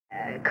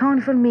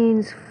Carnival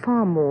means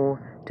far more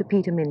to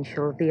Peter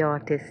Minshall, the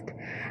artist.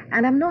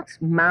 And I'm not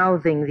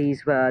mouthing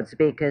these words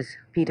because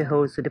Peter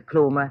holds a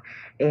diploma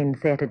in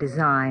theatre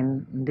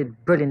design,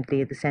 did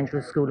brilliantly at the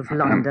Central School of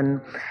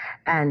London.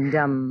 And,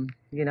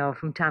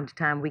 from time to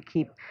time we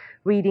keep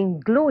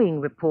reading glowing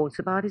reports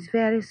about his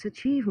various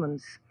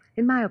achievements.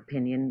 In my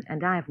opinion,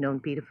 and I've known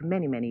Peter for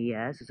many, many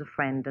years as a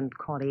friend and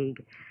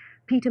colleague,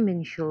 Peter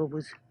Minshall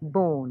was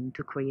born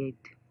to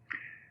create.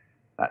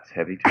 That's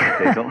heavy to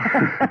Hazel.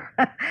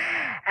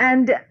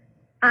 And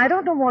I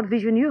don't know what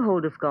vision you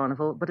hold of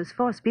Carnival, but as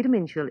far as Peter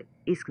Minshall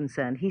is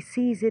concerned, he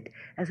sees it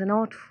as an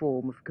art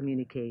form of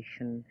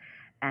communication.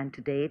 And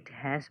to date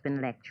has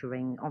been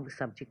lecturing on the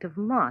subject of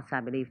mass,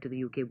 I believe, to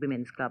the UK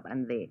Women's Club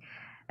and the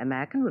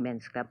American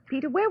Women's Club.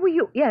 Peter, where were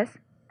you? Yes?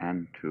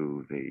 And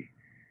to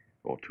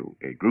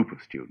a group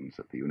of students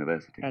at the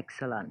university.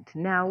 Excellent.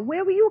 Now,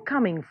 where were you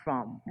coming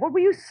from? What were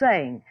you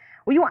saying?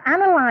 Were you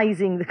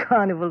analysing the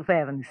Carnival, for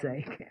heaven's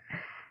sake?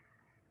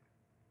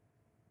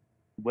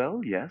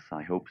 Well, yes,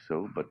 I hope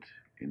so, but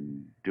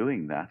in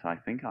doing that, I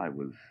think I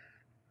was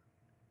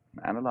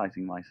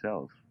analysing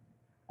myself,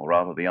 or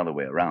rather the other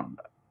way around.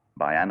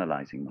 By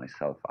analysing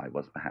myself, I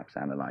was perhaps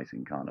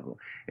analysing Carnival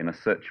in a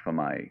search for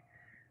my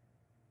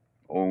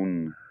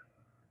own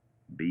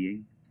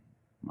being,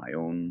 my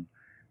own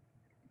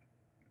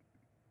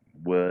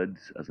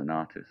words as an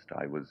artist.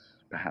 I was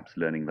perhaps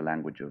learning the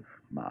language of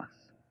mass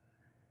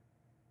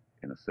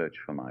in a search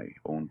for my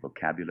own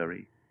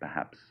vocabulary,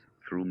 perhaps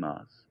through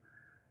mass.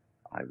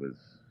 I was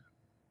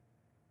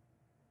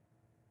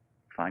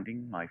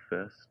finding my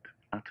first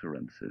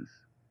utterances.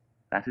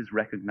 That is,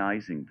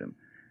 recognizing them,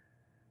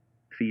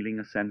 feeling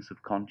a sense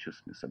of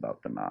consciousness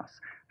about the mass.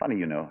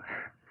 Funny,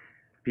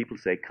 people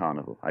say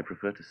carnival. I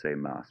prefer to say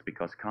mass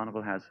because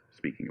carnival has,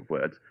 speaking of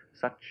words,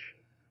 such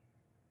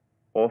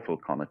awful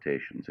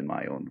connotations in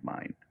my own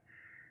mind.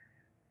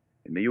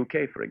 In the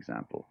UK, for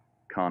example,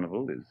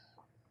 carnival is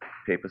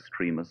paper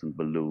streamers and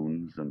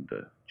balloons and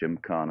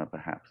gymkhana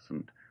perhaps,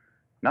 and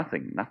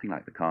nothing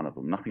like the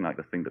carnival, nothing like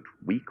the thing that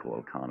we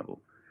call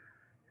carnival.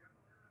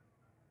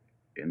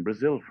 In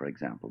Brazil, for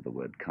example, the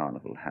word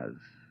carnival has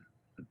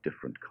a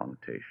different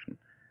connotation.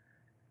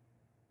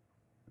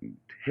 And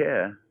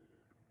here,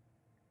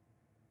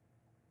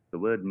 the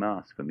word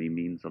mass for me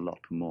means a lot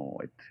more.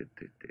 It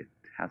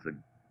has a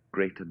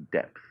greater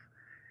depth.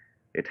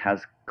 It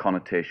has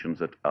connotations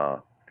that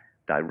are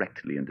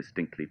directly and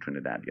distinctly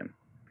Trinidadian.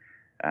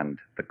 And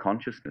the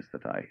consciousness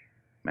that I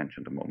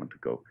mentioned a moment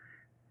ago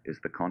is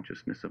the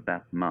consciousness of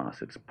that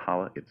mass, its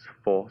power, its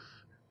force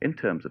in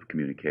terms of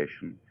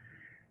communication,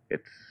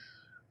 its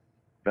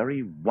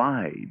very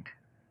wide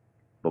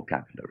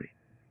vocabulary.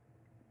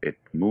 It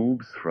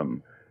moves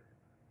from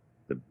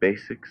the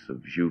basics of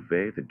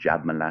Jouvet, the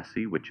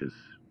Jabmalassi, which is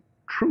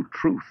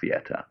true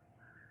theatre,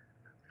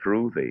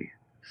 through the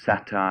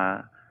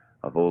satire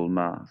of old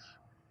mass,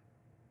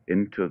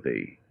 into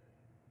the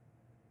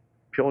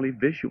purely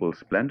visual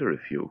splendor,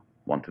 if you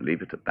want to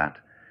leave it at that,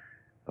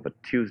 of a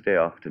Tuesday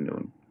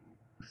afternoon,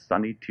 a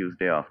sunny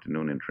Tuesday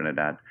afternoon in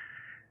Trinidad.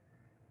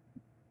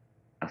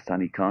 A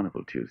sunny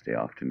Carnival Tuesday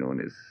afternoon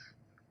is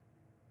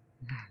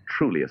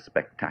truly a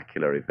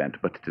spectacular event,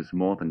 but it is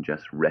more than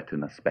just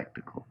retina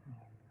spectacle.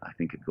 I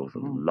think it goes a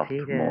lot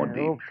Peter, more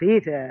deep. Oh,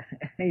 Peter,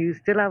 you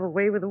still have a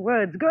way with the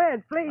words. Go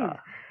ahead, please.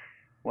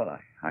 Well,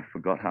 I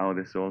forgot how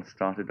this all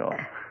started off.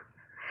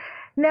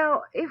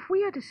 Now, if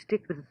we are to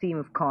stick with the theme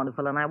of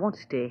Carnival, and I want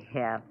to stay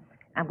here,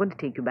 I'm going to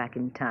take you back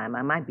in time.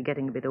 I might be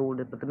getting a bit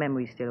older, but the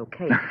memory's still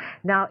okay.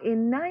 Now,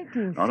 in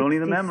 1967... Not only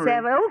the memory.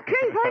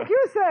 Okay, thank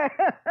you, sir.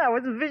 That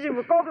was a vision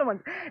for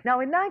compliments.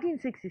 Now, in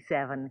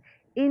 1967,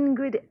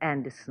 Ingrid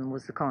Anderson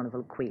was the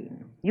Carnival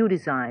Queen. You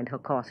designed her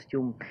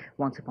costume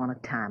once upon a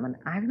time, and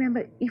I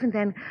remember even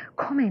then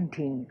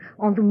commenting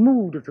on the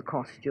mood of the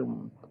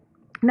costume.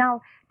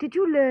 Now, did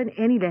you learn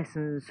any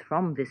lessons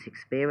from this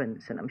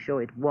experience, and I'm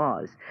sure it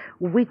was,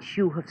 which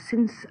you have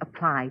since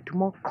applied to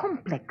more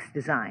complex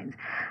designs?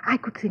 I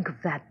could think of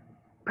that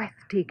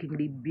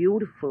breathtakingly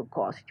beautiful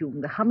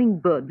costume, the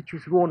hummingbird, which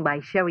was worn by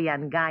Sherry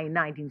Ann Guy in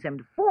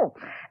 1974,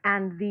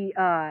 and the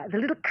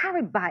little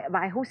carrot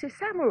by Jose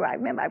Samurai. I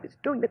remember I was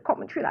doing the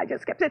commentary, and I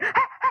just kept saying, hey,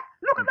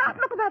 look at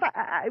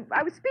that.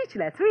 I was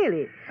speechless,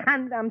 really.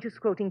 And I'm just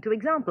quoting two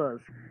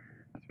examples.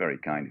 That's very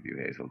kind of you,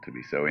 Hazel, to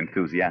be so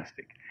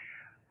enthusiastic.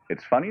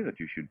 It's funny that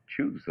you should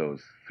choose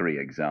those three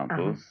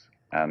examples,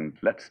 and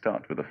let's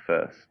start with the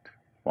first,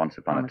 Once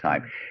Upon a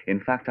Time. In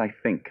fact, I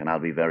think, and I'll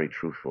be very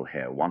truthful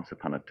here, Once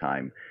Upon a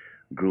Time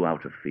grew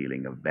out of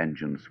feeling of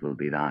vengeance will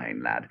be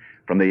thine, lad,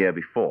 from the year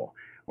before,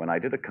 when I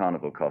did a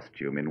carnival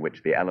costume in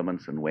which the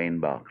Elements and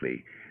Wayne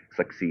Barclay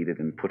succeeded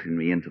in putting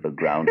me into the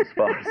ground as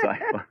far as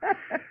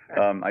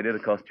I did a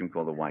costume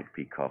called the White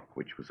Peacock,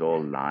 which was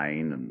all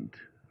line and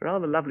a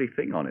rather lovely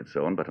thing on its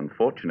own, but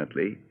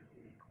unfortunately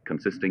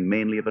consisting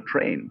mainly of a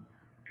train.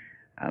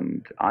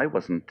 And I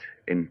wasn't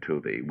into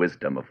the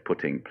wisdom of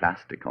putting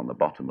plastic on the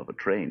bottom of a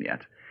train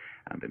yet.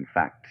 And in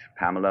fact,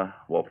 Pamela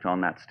walked on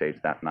that stage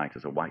that night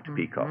as a white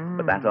peacock.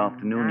 But that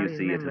afternoon, you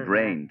see, it had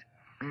rained.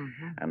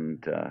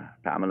 And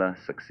Pamela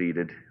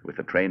succeeded, with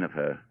a train of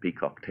her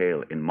peacock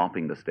tail, in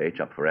mopping the stage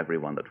up for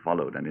everyone that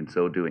followed, and in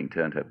so doing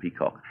turned her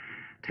peacock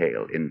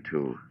tail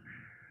into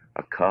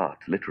a cart,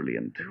 literally,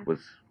 and was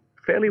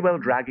fairly well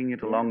dragging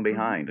it along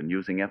behind and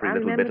using every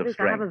little bit of I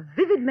strength. have a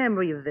vivid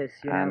memory of this,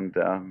 you know.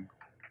 And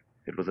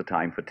it was a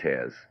time for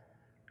tears.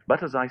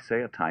 But as I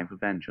say, a time for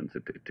vengeance.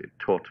 It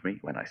taught me,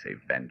 when I say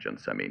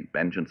vengeance, I mean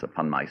vengeance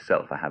upon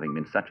myself for having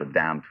been such a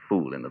damned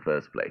fool in the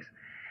first place.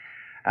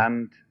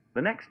 And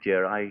the next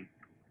year, I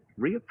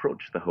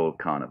reapproached the whole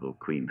Carnival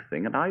Queen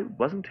thing, and I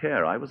wasn't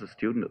here. I was a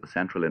student at the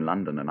Central in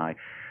London, and I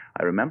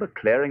remember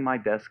clearing my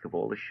desk of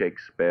all the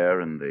Shakespeare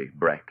and the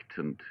Brecht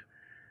and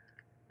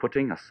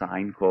putting a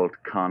sign called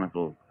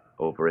Carnival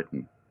over it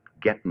and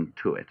getting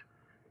to it.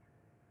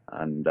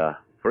 And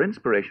for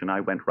inspiration,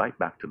 I went right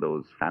back to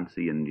those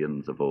fancy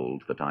Indians of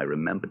old that I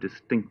remember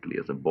distinctly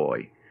as a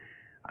boy.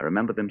 I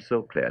remember them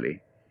so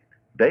clearly.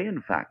 They,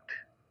 in fact,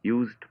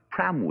 used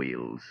pram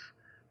wheels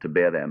to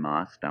bear their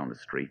masks down the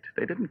street.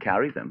 They didn't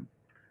carry them.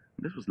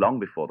 This was long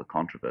before the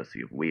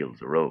controversy of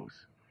wheels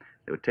arose.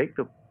 They would take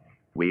the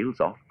wheels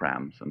off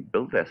prams and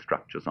build their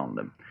structures on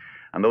them.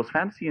 And those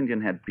fancy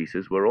Indian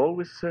headpieces were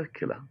always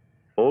circular,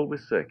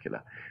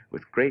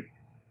 with great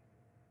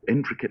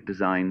intricate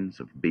designs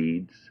of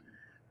beads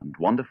and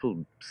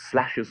wonderful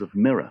slashes of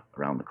mirror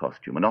around the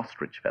costume, and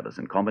ostrich feathers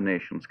in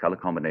combinations, color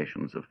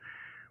combinations of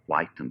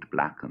white and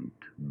black and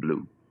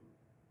blue.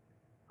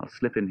 I'll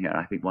slip in here,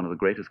 I think one of the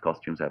greatest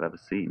costumes I've ever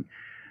seen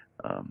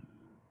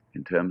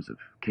in terms of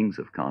Kings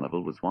of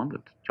Carnival was one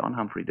that John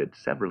Humphrey did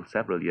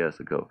several years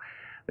ago.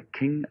 The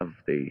King of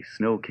the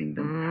Snow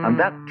Kingdom. And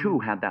that too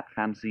had that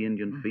fancy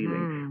Indian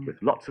feeling,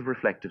 with lots of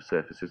reflective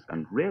surfaces,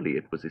 and really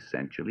it was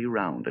essentially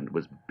round, and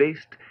was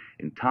based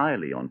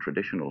entirely on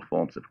traditional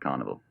forms of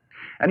carnival.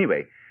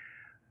 Anyway,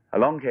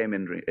 along came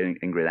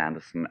Ingrid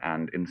Anderson,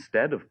 and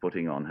instead of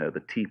putting on her the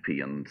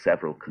teepee and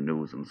several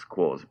canoes and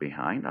squaws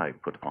behind, I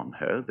put on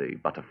her the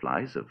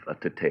butterflies of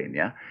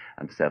Titania,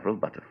 and several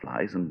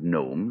butterflies and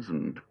gnomes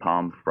and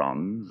palm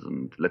fronds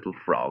and little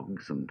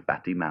frogs and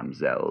batty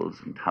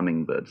mamsells and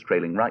hummingbirds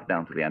trailing right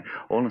down to the end,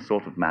 all in a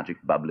sort of magic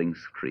bubbling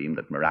stream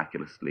that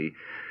miraculously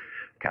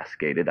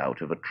cascaded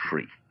out of a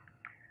tree.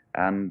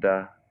 And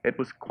it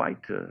was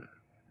quite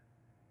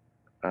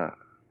a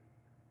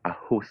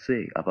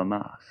Jose of a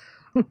mass.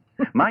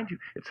 Mind you,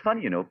 it's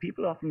funny, you know,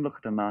 people often look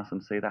at a mass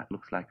and say that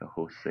looks like a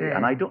Jose,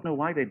 and I don't know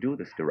why they do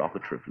this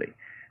derogatively,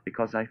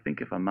 because I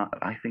think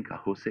a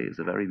Jose is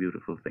a very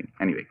beautiful thing.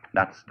 Anyway,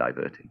 that's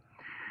diverting.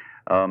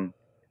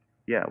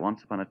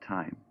 Once upon a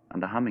time,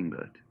 and a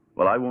hummingbird.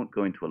 Well, I won't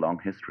go into a long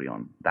history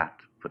on that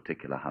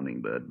particular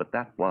hummingbird, but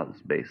that was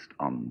based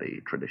on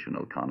the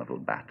traditional carnival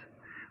bat.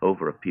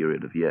 Over a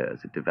period of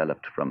years, it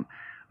developed from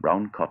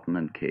brown cotton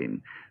and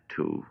cane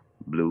to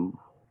blue,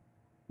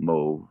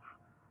 mauve,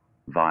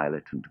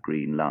 violet and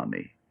green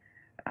lamy,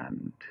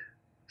 and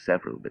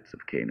several bits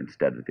of cane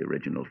instead of the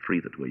original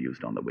 3 that were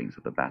used on the wings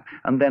of the bat.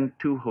 And then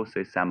 2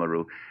 Jose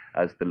Samaru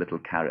as the little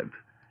carib,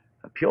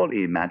 a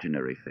purely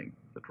imaginary thing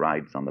that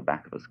rides on the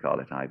back of a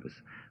scarlet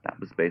ibis. That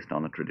was based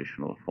on a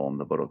traditional form,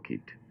 the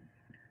borokit.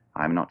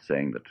 I'm not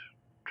saying that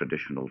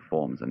traditional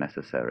forms are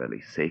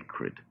necessarily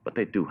sacred, but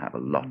they do have a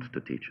lot to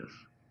teach us.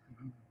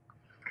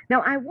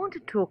 Now, I want to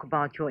talk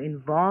about your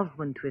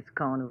involvement with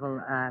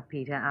Carnival,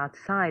 Peter,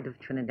 outside of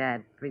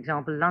Trinidad. For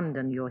example,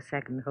 London, your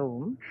second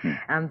home.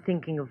 I'm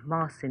thinking of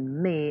Mass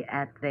in May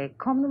at the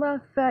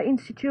Commonwealth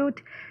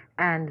Institute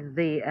and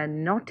the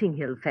Notting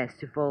Hill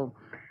Festival.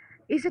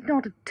 Is it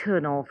not a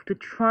turn-off to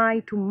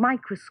try to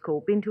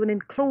microscope into an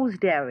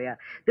enclosed area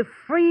the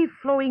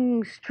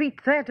free-flowing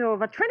street theater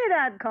of a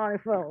Trinidad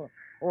carnival?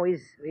 Or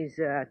is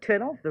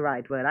turn-off the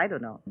right word? I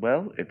don't know.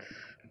 Well, it's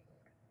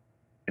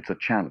a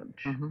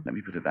challenge. Let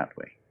me put it that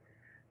way.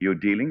 You're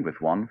dealing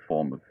with one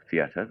form of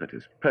theater that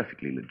is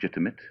perfectly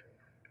legitimate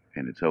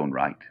in its own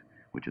right,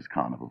 which is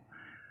carnival,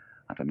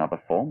 and another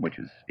form which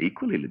is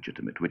equally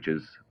legitimate, which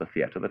is the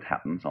theater that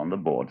happens on the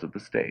boards of the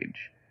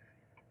stage.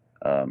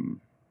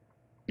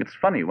 It's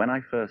funny, when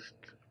I first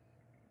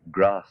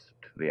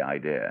grasped the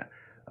idea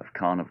of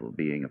carnival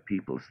being a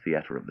people's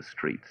theater of the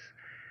streets,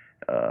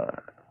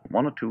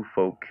 one or two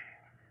folk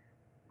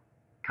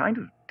kind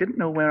of didn't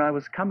know where I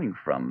was coming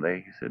from.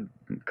 They said,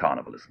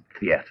 carnival isn't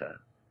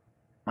theater.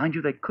 Mind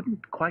you, they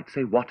couldn't quite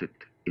say what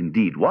it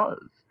indeed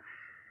was.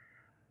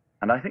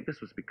 And I think this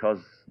was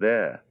because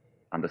their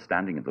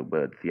understanding of the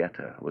word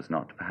theater was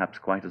not perhaps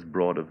quite as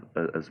broad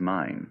as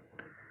mine.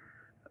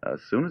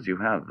 As soon as you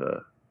have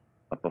a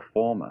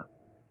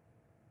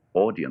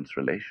performer-audience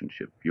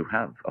relationship, you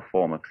have a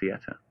form of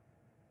theater.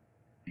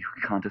 You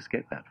can't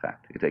escape that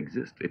fact. It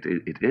exists.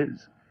 It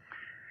is.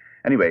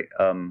 Anyway,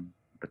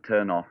 the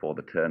turn-off or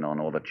the turn-on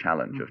or the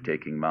challenge of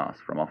taking Mass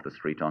from off the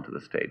street onto the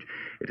stage,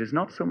 it is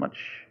not so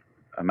much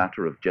a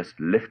matter of just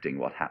lifting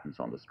what happens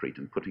on the street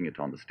and putting it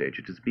on the stage.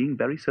 It is being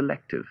very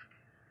selective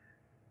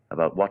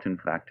about what, in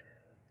fact,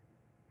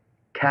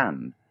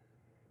 can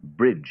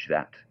bridge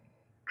that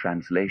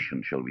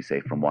translation, shall we say,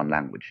 from one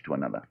language to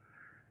another.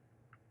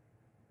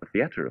 The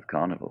theater of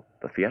carnival,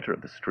 the theater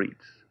of the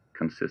streets,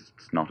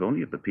 consists not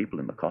only of the people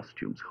in the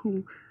costumes who,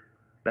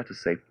 let us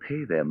say,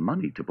 pay their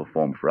money to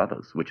perform for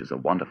others, which is a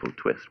wonderful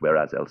twist,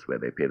 whereas elsewhere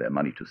they pay their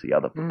money to see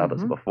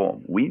others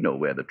perform. We know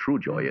where the true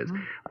joy is.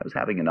 I was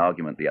having an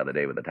argument the other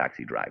day with a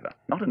taxi driver.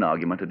 Not an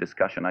argument, a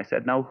discussion. I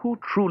said, now, who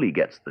truly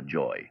gets the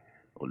joy?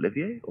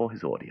 Olivier or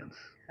his audience?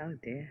 Oh,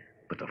 dear.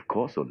 But of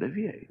course,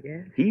 Olivier.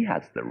 Yes. He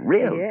has the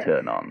real Yes.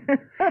 turn on.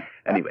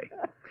 Anyway,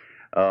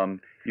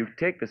 you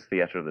take this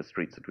theater of the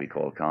streets that we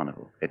call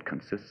Carnival. It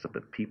consists of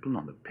the people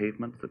on the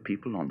pavement, the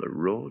people on the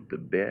road, the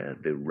bear,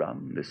 the rum,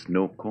 the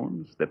snow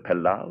cones, the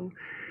pelau.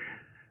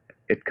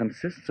 It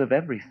consists of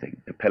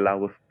everything, a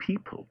pelau of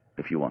people,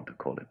 if you want to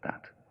call it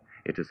that.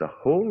 It is a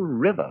whole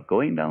river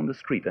going down the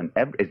street, and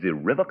it's the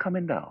river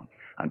coming down,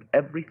 and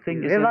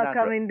everything is in that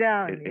coming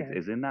down. It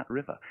is in that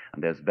river,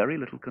 and there's very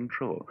little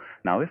control.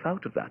 Now, if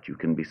out of that you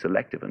can be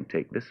selective and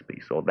take this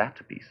piece or that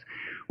piece,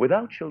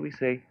 without, shall we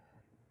say,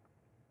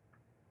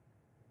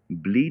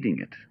 bleeding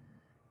it,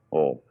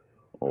 or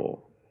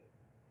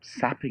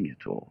sapping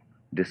it, or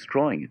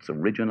destroying its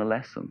original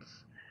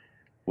essence,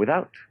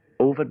 without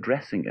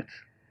overdressing it,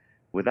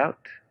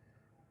 without,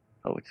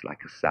 it's like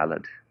a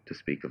salad, to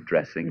speak of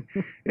dressing.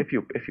 If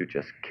you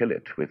just kill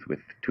it with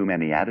too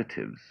many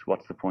additives,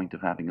 what's the point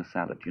of having a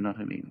salad? You know what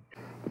I mean?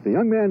 But the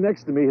young man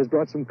next to me has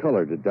brought some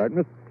color to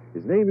Dartmouth.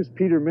 His name is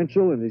Peter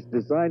Minshall, and he's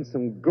designed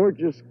some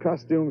gorgeous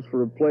costumes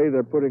for a play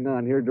they're putting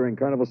on here during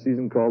carnival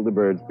season called The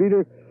Birds.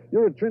 Peter,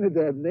 you're a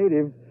Trinidad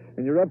native,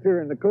 and you're up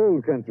here in the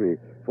cold country.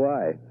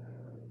 Why?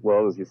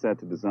 Well, as you said,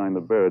 to design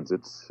the birds,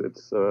 it's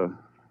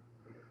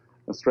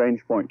a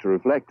strange point to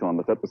reflect on,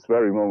 that at this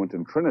very moment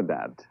in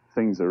Trinidad,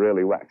 things are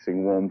really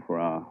waxing warm for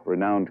our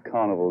renowned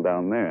carnival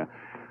down there.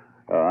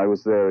 I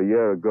was there a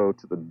year ago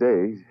to the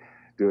day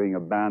doing a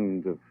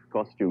band of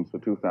costumes for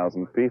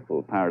 2,000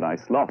 people,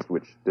 Paradise Lost,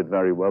 which did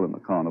very well in the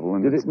carnival.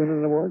 And did it win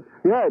an award?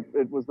 Yeah,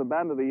 it was the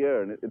band of the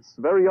year, and it's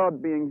very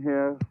odd being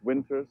here,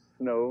 winter,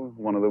 snow,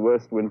 one of the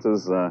worst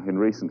winters in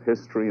recent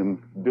history, and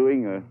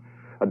doing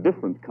a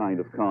different kind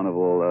of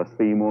carnival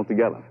theme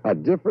altogether. A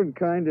different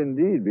kind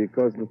indeed,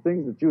 because the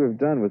things that you have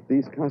done with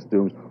these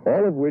costumes,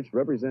 all of which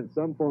represent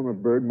some form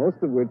of bird,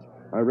 most of which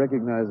are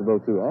recognizable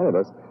to all of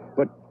us.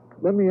 But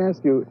let me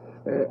ask you,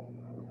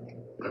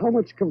 how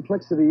much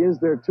complexity is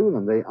there to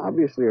them? They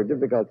obviously are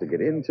difficult to get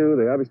into.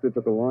 They obviously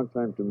took a long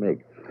time to make.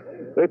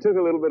 They took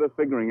a little bit of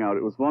figuring out.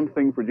 It was one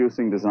thing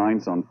producing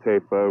designs on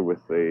paper with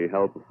the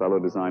help of fellow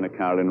designer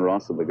Carolyn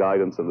Ross and the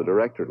guidance of the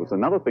director. It was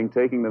another thing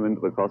taking them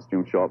into the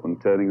costume shop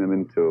and turning them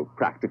into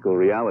practical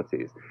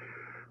realities.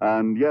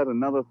 And yet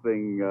another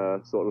thing,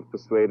 sort of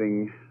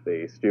persuading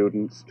the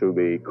students to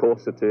be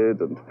corseted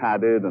and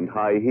padded and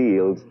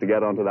high-heeled to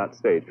get onto that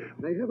stage.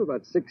 They have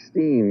about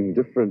 16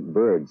 different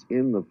birds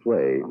in the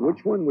play.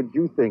 Which one would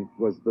you think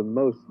was the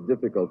most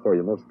difficult for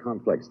you, most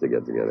complex to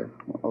get together?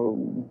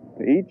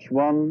 Each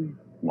one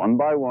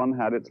by one,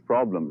 had its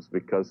problems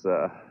because,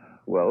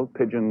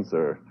 pigeons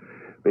are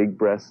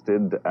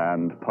big-breasted,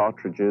 and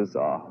partridges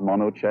are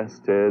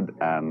mono-chested,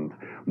 and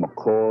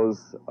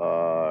macaws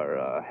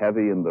are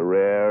heavy in the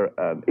rear,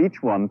 and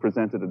each one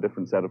presented a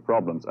different set of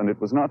problems. And it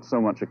was not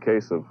so much a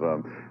case of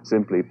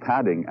simply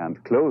padding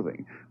and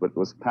clothing, but it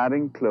was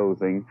padding,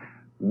 clothing,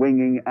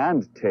 winging,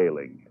 and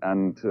tailing.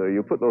 And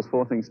you put those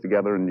four things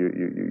together, and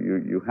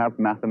you have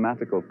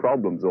mathematical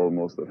problems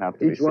almost that have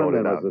to be sorted out. Each one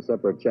of them was a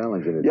separate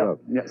challenge in itself.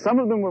 Yeah. Some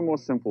of them were more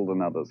simple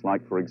than others.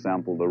 Like, for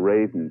example, the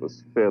raven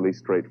was fairly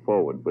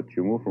straightforward, but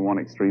you move from one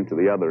extreme to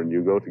the other, and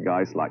you go to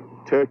guys like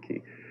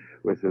Turkey,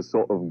 with his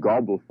sort of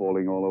gobble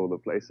falling all over the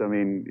place. I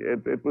mean,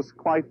 it was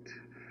quite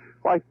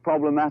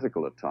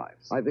problematical at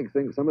times. I think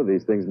some of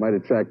these things might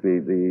attract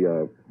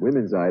the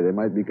women's eye. They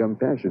might become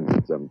fashions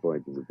at some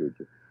point in the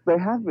future. They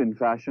have been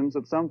fashions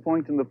at some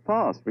point in the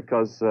past,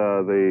 because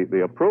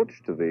the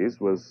approach to these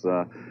was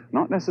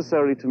not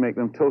necessarily to make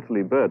them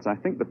totally birds. I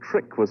think the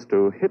trick was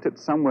to hit it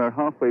somewhere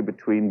halfway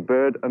between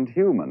bird and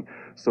human,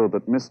 so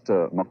that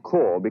Mr.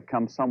 Macaw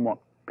becomes somewhat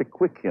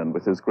Pickwickian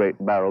with his great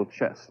barrel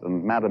chest,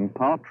 and Madame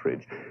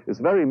Partridge is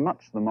very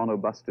much the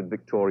mono-busted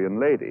Victorian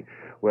lady,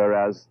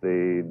 whereas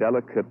the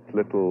delicate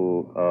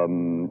little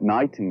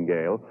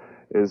nightingale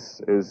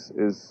is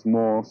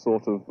more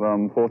sort of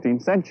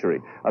 14th century,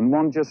 and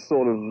one just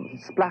sort of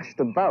splashed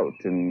about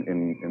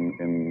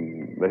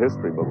in the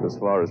history book as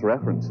far as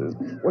references.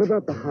 What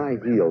about the high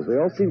heels? They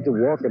all seem to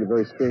walk in a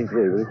very strange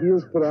way. Were the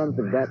heels put on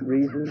for that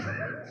reason?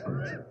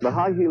 The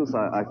high heels,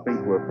 I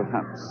think, were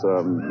perhaps,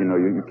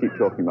 you keep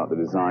talking about the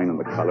design and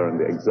the color and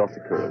the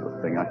exotica of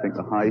the thing. I think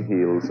the high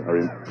heels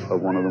are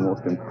one of the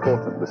most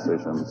important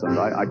decisions, and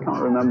I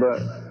can't remember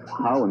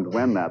how and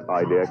when that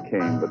idea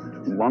came, but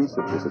once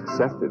it was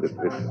accepted,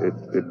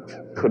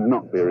 it could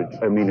not be,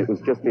 it was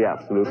just the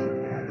absolute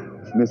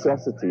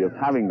necessity of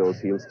having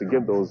those heels to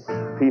give those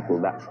people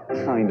that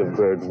kind of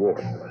bird walk.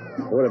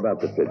 What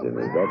about the pigeon?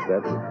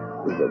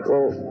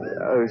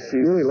 She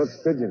really looks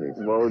pigeony.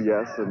 Well,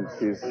 yes, and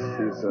she's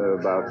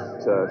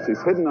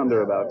hidden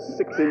under about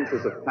 6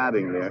 inches of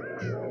padding there,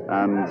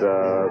 and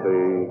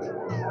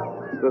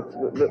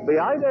The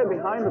idea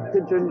behind the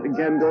pigeon,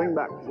 again, going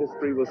back to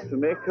history, was to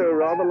make her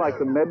rather like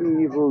a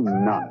medieval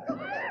nun.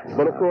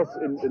 But of course,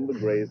 in the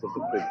grays of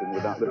the pigeon,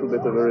 with that little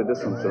bit of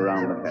iridescence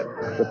around the head.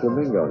 The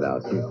flamingo now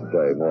seems to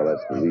play more or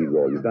less the lead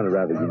role. You've done a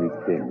rather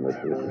unique thing with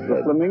the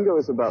The flamingo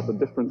is about the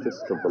different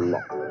disc of the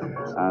lock.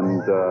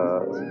 And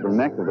the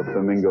neck of the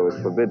flamingo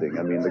is forbidding.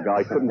 I mean, the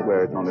guy couldn't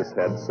wear it on his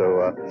head,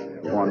 so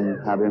one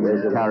had him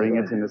carrying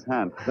it in his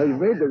hand. Now,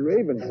 you've made the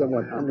raven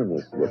somewhat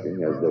ominous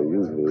looking, as they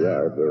usually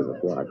are for the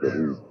flock, but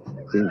he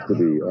seems to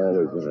be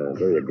always in a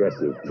very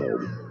aggressive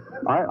mode.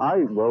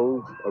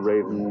 Well, a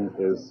raven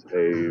is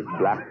a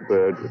black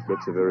bird with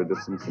bits of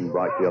iridescence and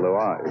bright yellow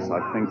eyes.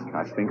 I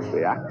think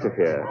the actor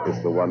here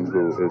is the one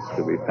who is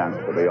to be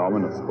thanked for the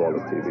ominous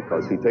quality,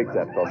 because he takes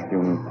that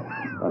costume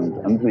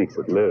and makes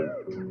it live.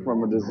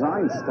 From a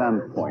design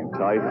standpoint,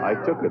 I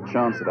took a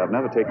chance that I've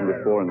never taken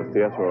before in the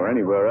theater or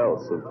anywhere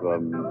else of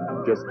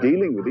just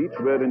dealing with each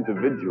bird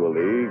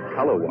individually,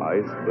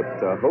 color-wise,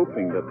 but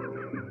hoping that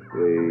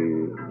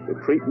the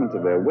treatment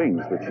of their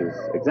wings, which is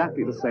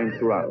exactly the same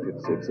throughout,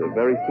 it's a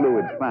very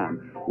fluid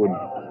fan, would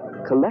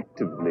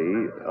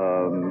collectively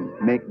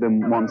make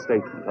them one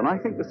statement. And I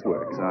think this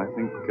works. And I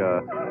think,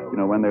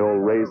 when they all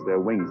raise their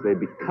wings, they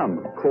become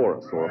a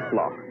chorus or a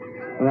flock.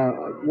 Now,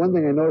 one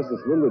thing I noticed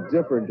that's a little bit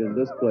different in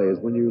this play is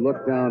when you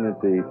look down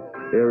at the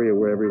area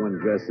where everyone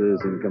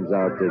dresses and comes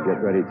out to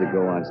get ready to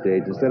go on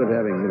stage, instead of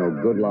having,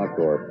 good luck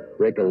or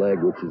break a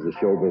leg, which is a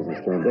show business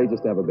term, they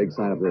just have a big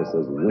sign up there that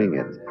says, wing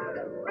it.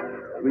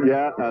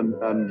 Yeah,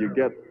 and you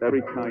get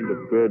every kind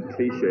of bird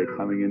cliche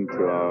coming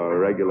into our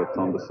regular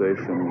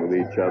conversation with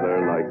each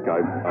other. Like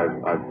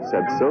I've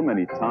said so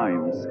many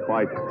times,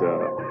 quite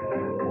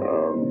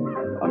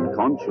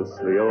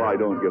unconsciously, "Oh, I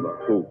don't give a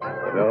hoot."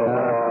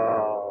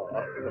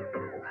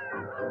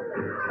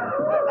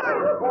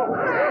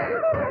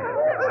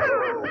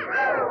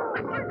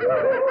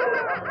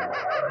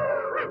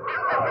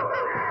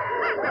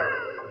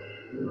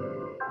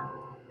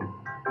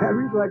 And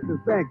we'd like to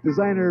thank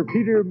designer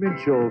Peter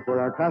Minshall for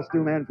our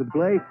costume and for the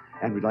play,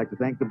 and we'd like to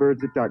thank the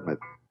birds at Dartmouth.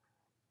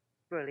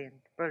 Brilliant,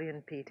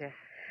 brilliant, Peter.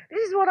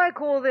 This is what I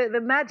call the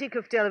magic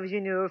of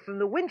television, from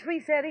the wintry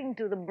setting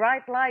to the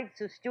bright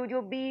lights of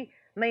Studio B,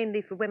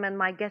 mainly for women,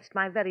 my guest,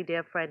 my very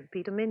dear friend,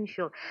 Peter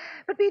Minshall.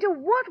 But, Peter,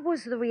 what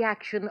was the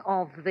reaction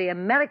of the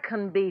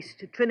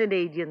American-based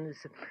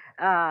Trinidadians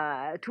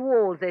to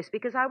all this?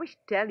 Because I wish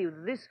to tell you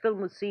that this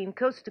film was seen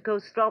coast to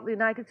coast throughout the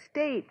United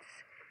States.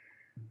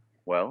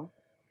 Well,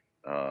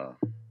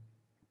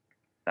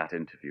 that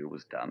interview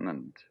was done,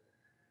 and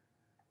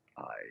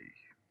I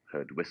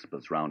heard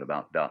whispers round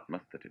about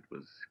Dartmouth that it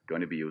was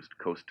going to be used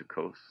coast to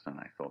coast, and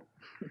I thought...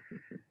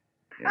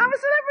 I'm a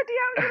celebrity.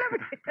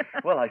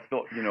 Well, I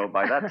thought,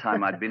 by that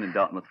time I'd been in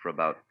Dartmouth for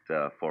about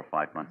 4 or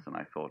 5 months, and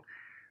I thought,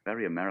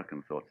 very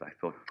American thoughts. I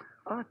thought,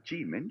 oh,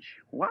 gee,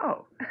 Minch,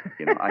 wow.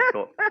 I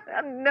thought,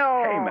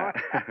 no.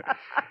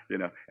 Hey,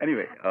 man.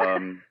 Anyway,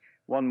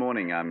 one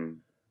morning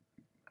I'm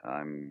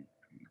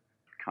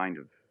kind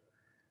of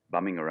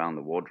bumming around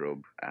the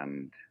wardrobe,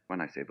 and when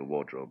I say the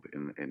wardrobe,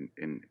 in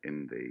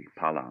the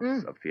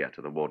parlance of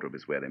theater, the wardrobe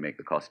is where they make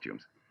the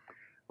costumes,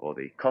 or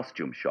the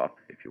costume shop,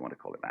 if you want to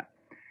call it that.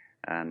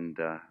 And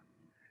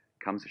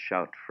comes a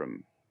shout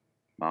from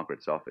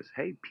Margaret's office,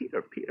 "Hey,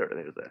 Peter,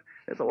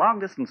 there's a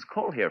long-distance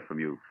call here from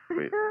you,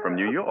 from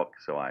New York."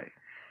 So I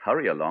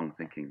hurry along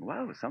thinking,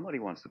 wow, somebody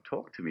wants to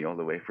talk to me all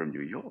the way from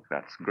New York.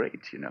 That's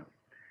great,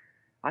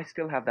 I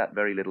still have that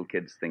very little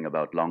kids thing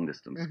about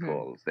long-distance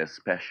calls. They're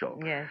special.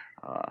 Yes.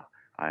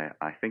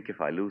 I think if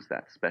I lose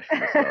that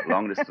specialness about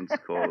long-distance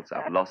calls,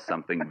 I've lost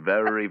something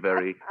very,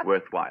 very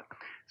worthwhile.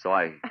 So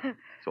I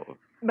sort of...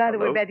 By the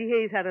way, Hello? Betty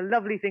Hayes had a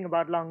lovely thing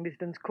about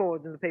long-distance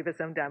calls in the paper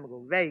some time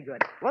ago. Very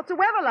good. What's the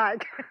weather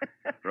like?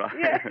 Right.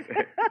 Yes.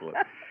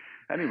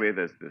 Anyway,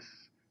 there's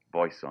this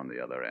voice on the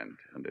other end,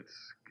 and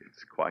it's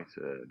quite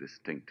a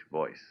distinct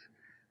voice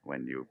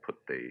when you put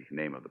the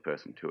name of the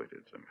person to it.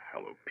 It's,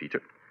 "Hello,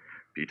 Peter.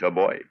 Peter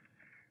boy.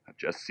 I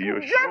just see you."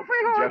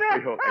 Jeffrey Holder.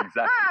 Jeffrey Holder,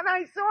 exactly. And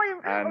I saw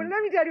him. And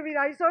let me tell you,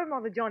 I saw him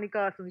on the Johnny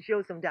Carson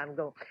show some time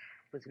ago.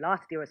 It was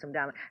last year or some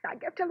time. I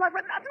kept telling my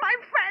friend, "That's my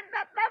friend.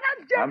 That's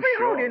Jeffrey I'm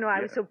sure, Holder."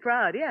 I was so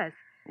proud. Yes.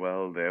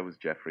 Well, there was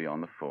Jeffrey on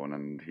the phone,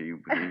 and he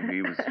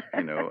was,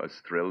 as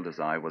thrilled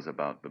as I was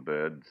about the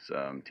Birds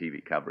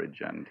TV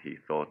coverage, and he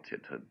thought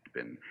it had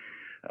been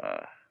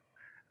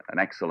an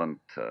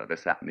excellent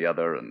this, that, and the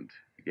other, and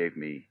he gave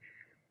me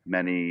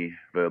many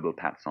verbal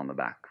pats on the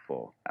back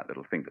for that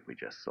little thing that we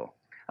just saw.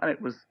 And it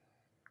was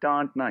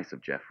darned nice of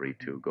Jeffrey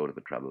to go to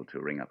the trouble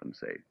to ring up and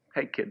say,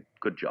 "Hey, kid,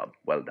 good job,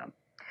 well done."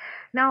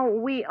 Now,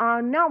 we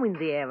are now in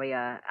the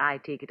area, I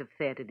take it, of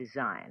theatre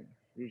design.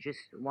 You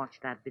just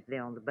watched that bit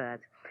there on the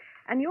Birds.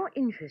 And your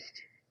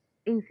interest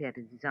in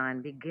theatre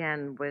design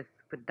began with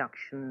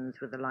productions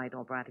with the Light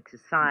Operatic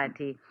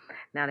Society.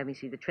 Now, let me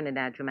see, the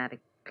Trinidad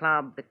Dramatic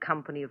Club, the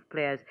Company of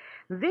Players.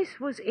 This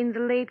was in the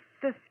late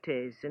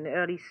 50s and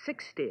early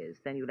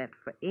 60s. Then you left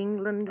for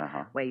England,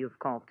 where you've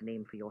carved a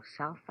name for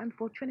yourself and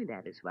for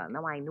Trinidad as well.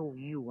 Now, I know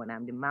you, and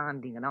I'm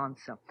demanding an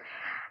answer.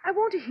 I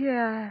want to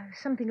hear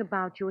something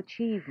about your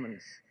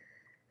achievements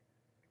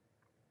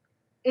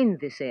in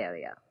this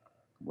area?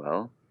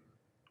 Well,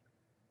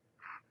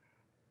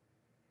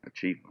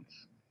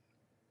 achievements.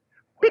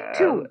 Pick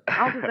two Well,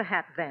 out of a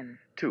hat then.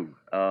 Two.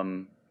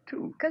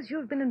 Two. Because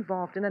you've been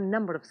involved in a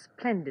number of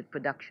splendid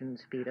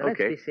productions, Peter.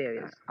 Okay. Let's be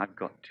serious. I've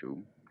got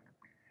two.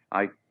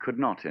 I could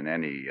not, in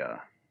any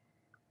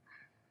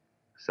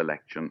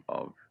selection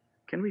of.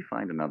 Can we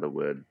find another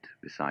word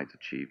besides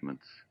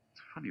achievements?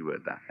 It's a funny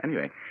word, that.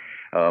 Anyway,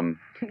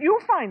 You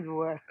find the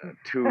word.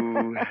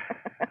 two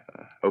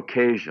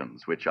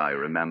occasions which I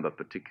remember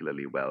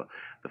particularly well.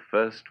 The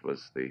first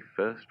was the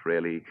first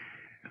really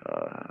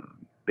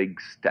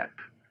big step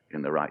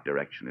in the right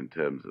direction in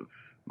terms of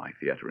my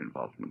theatre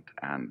involvement,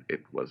 and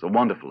it was a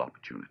wonderful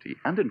opportunity.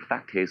 And in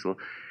fact, Hazel,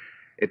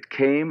 it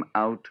came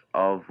out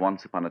of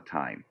Once Upon a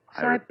Time.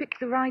 So I picked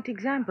the right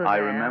example I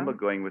there. remember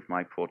going with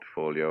my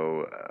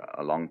portfolio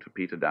along to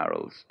Peter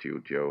Darrell's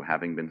studio,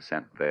 having been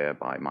sent there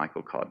by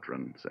Michael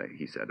Codron.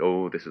 He said,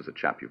 "Oh, this is a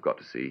chap you've got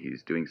to see.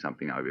 He's doing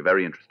something. I'll be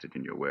very interested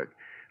in your work."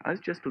 I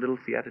was just a little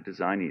theatre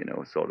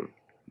designer, sort of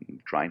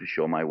trying to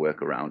show my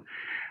work around.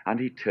 And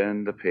he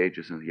turned the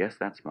pages and, "Yes,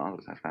 that's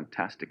marvelous. That's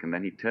fantastic." And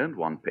then he turned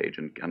one page,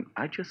 and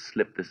I just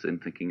slipped this in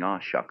thinking,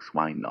 shucks,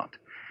 why not?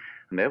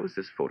 And there was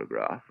this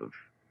photograph of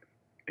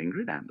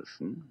Ingrid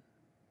Anderson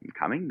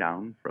coming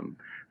down from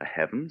the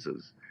heavens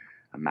as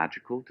a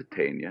magical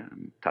Titania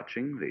and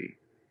touching the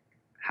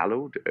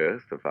hallowed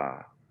earth of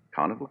our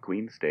Carnival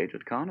Queen stage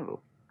at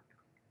Carnival,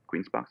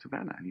 Queen's Park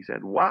Savannah. And he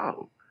said,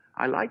 "Wow,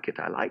 I like it.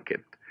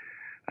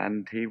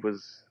 And he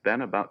was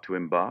then about to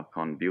embark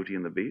on Beauty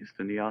and the Beast,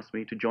 and he asked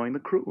me to join the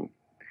crew.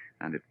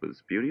 And it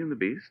was Beauty and the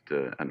Beast,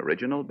 an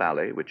original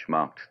ballet which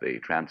marked the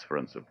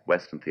transference of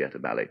Western Theatre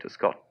Ballet to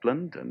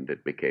Scotland, and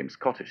it became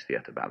Scottish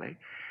Theatre Ballet.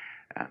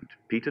 And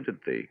Peter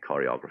did the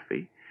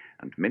choreography,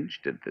 and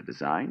Minch did the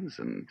designs,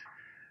 and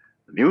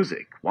the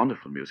music,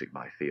 wonderful music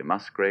by Thea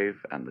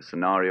Musgrave, and the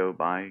scenario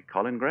by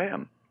Colin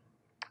Graham.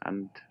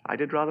 And I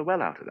did rather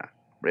well out of that.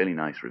 Really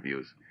nice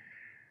reviews.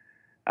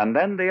 And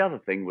then the other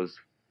thing was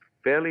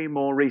fairly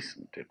more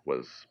recent. It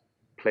was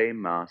Play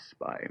Mass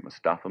by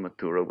Mustafa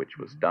Matura, which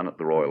was done at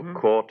the Royal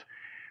Court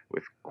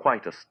with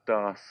quite a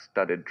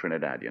star-studded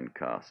Trinidadian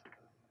cast.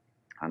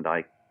 And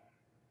I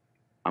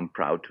am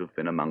proud to have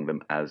been among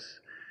them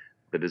as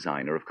the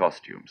designer of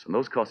costumes. And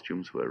those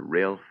costumes were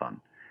real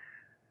fun.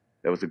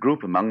 There was a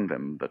group among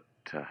them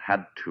that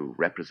had to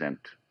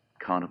represent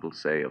Carnival,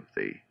 say, of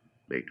the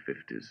late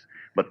 50s,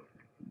 but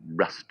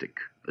rustic,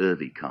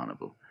 earthy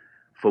Carnival,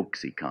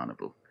 folksy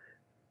Carnival.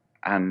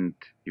 And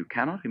you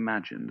cannot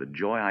imagine the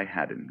joy I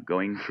had in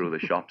going through the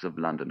shops of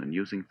London and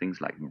using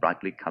things like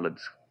brightly colored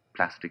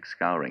plastic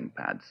scouring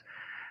pads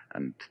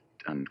and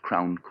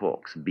crown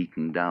corks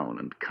beaten down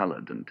and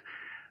colored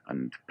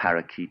and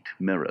parakeet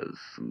mirrors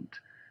and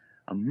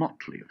a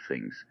motley of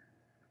things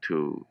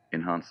to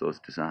enhance those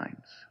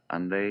designs.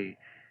 And they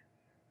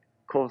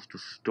caused a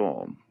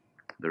storm.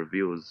 The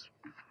reviewers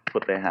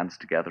put their hands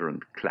together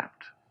and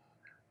clapped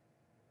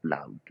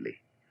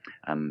loudly.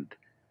 And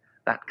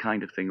that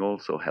kind of thing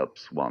also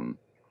helps one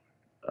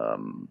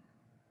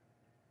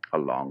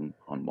along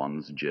on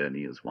one's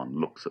journey as one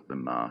looks at the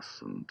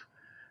mass and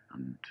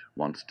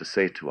wants to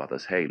say to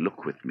others, "Hey,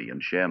 look with me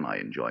and share my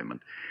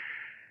enjoyment."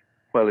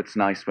 Well, it's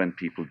nice when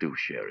people do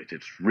share it.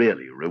 It's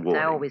really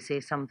rewarding. I always say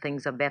some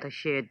things are better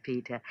shared,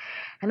 Peter.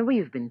 And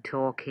we've been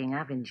talking.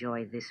 I've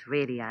enjoyed this,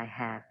 really I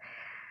have.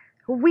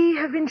 We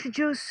have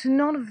introduced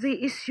none of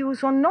the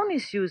issues or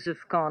non-issues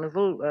of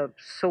Carnival,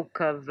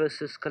 soca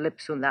versus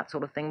calypso and that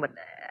sort of thing, but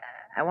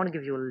I want to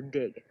give you a little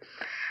dig.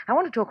 I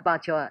want to talk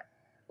about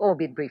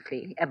albeit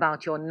briefly,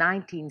 about your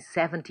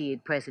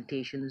 1978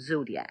 presentation,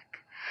 Zodiac.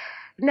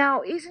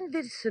 Now, isn't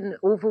this an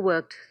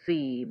overworked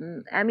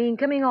theme? I mean,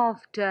 coming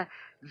after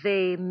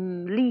the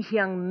Lee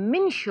Hyung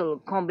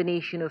Minshall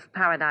combination of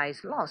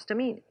Paradise Lost. I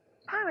mean,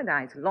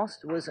 Paradise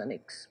Lost was an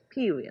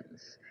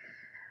experience.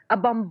 A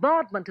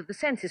bombardment of the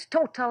senses,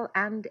 total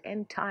and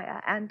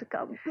entire and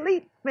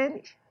complete,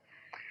 Minch.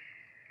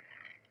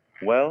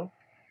 Well,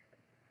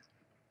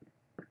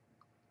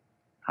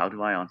 how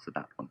do I answer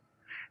that one?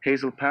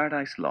 Hazel,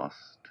 Paradise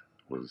Lost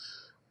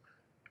was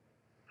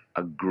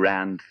a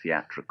grand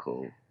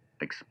theatrical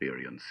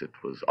experience.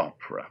 It was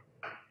opera,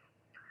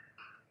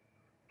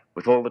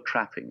 with all the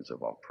trappings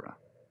of opera.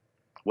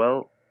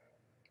 Well,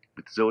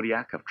 with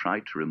Zodiac, I've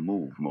tried to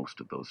remove most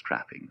of those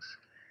trappings.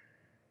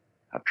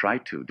 I've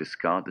tried to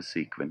discard the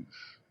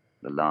sequins,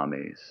 the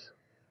lames,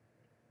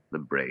 the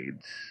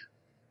braids,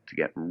 to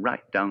get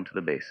right down to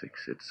the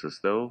basics. It's as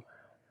though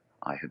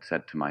I had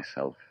said to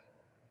myself,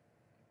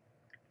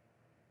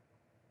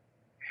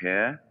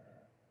 here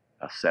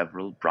are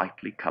several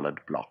brightly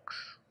colored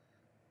blocks.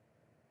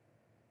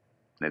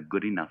 They're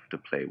good enough to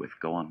play with.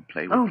 Go on,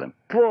 play with them.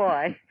 Oh,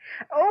 boy.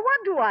 Oh,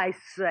 what do I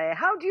say?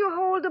 How do you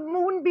hold a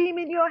moonbeam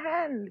in your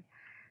hand?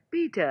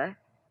 Peter,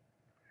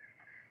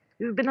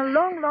 you've been a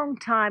long, long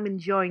time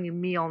enjoying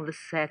me on the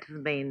set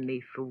of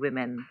Mainly for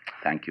Women.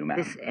 Thank you, ma'am.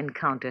 This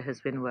encounter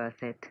has been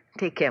worth it.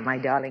 Take care, my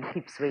darling.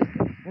 Keep sweet.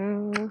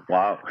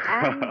 Wow.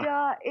 And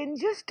in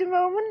just a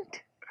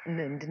moment,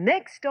 and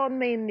next on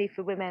Mainly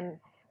for Women,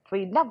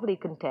 three lovely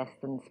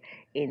contestants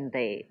in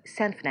the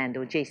San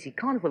Fernando JC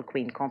Carnival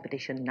Queen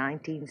competition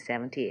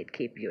 1978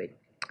 Cape View.